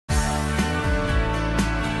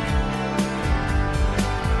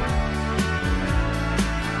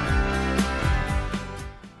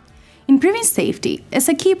Improving safety is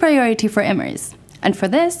a key priority for Imerys, and for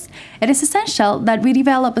this, it is essential that we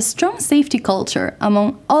develop a strong safety culture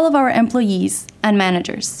among all of our employees and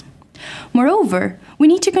managers. Moreover, we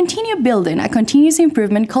need to continue building a continuous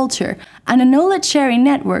improvement culture and a knowledge-sharing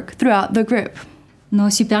network throughout the group.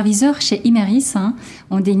 Nos superviseurs chez Imerys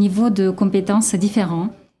ont des niveaux de compétences différents.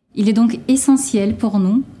 Il est donc essentiel pour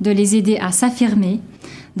nous de les aider à s'affirmer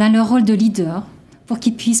dans leur rôle de leader pour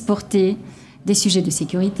qu'ils puissent porter des sujets de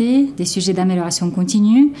sécurité, des sujets d'amélioration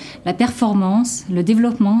continue, la performance, le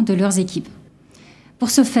développement de leurs équipes.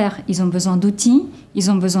 Pour ce faire, ils ont besoin d'outils,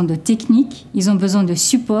 ils ont besoin de techniques, ils ont besoin de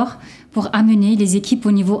support pour amener les équipes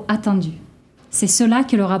au niveau attendu. C'est cela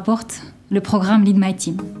que leur apporte le programme Lead My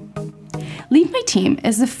Team. Lead My Team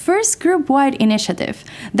is the first group-wide initiative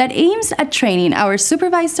that aims at training our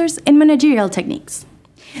supervisors in managerial techniques.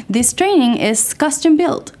 This training is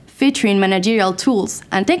custom-built, featuring managerial tools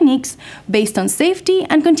and techniques based on safety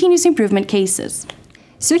and continuous improvement cases.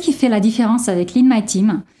 Ce qui fait la différence avec Lead My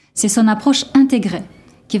Team, c'est son approche intégrée,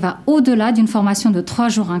 qui va au-delà d'une formation de 3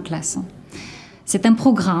 jours en classe. C'est un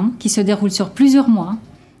programme qui se déroule sur plusieurs mois,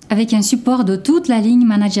 avec un support de toute la ligne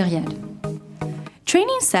managériale.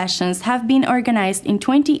 Training sessions have been organized in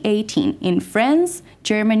 2018 in France,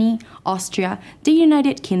 Germany, Austria, the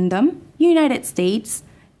United Kingdom, United States,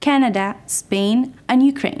 Canada, Spain, and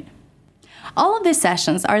Ukraine. All of these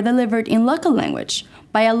sessions are delivered in local language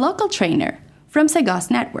by a local trainer from Cegos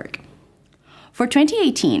network. For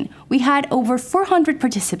 2018, we had over 400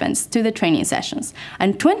 participants to the training sessions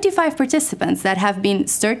and 25 participants that have been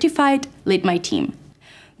certified Lead My Team.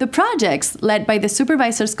 The projects led by the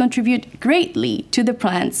supervisors contribute greatly to the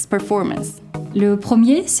plan's performance. Le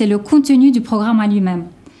premier, c'est le contenu du programme en lui-même.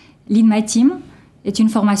 Lead My Team est une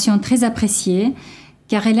formation très appréciée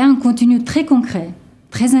car elle a un contenu très concret,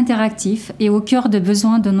 très interactif et au cœur des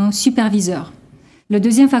besoins de nos superviseurs. Le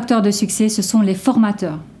deuxième facteur de succès, ce sont les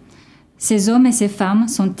formateurs. Ces hommes et ces femmes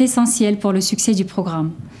sont essentiels pour le succès du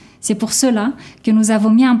programme. C'est pour cela que nous avons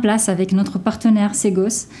mis en place avec notre partenaire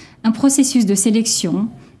Cegos un processus de sélection,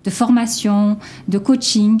 de formation, de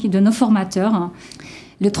coaching de nos formateurs.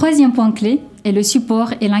 Le troisième point clé est le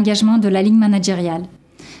support et l'engagement de la ligne managériale.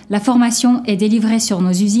 La formation est délivrée sur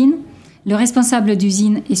nos usines. Le responsable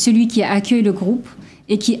d'usine est celui qui accueille le groupe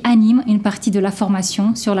et qui anime une partie de la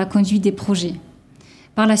formation sur la conduite des projets.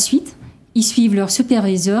 Par la suite, ils suivent leurs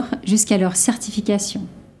superviseurs jusqu'à leur certification.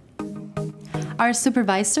 Our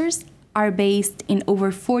supervisors are based in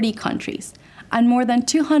over 40 countries and more than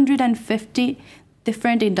 250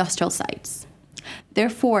 different industrial sites.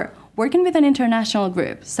 Therefore, working with an international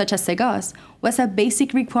group such as Cegos was a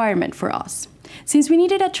basic requirement for us, since we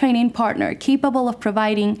needed a training partner capable of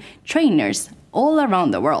providing trainers all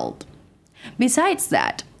around the world. Besides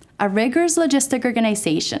that, a rigorous logistic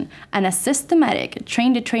organization and a systematic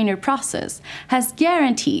train-the-trainer process has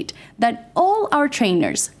guaranteed that all our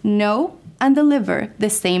trainers know and deliver the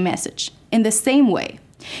same message in the same way,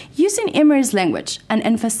 using Imerys language and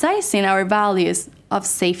emphasizing our values of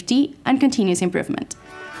safety and continuous improvement.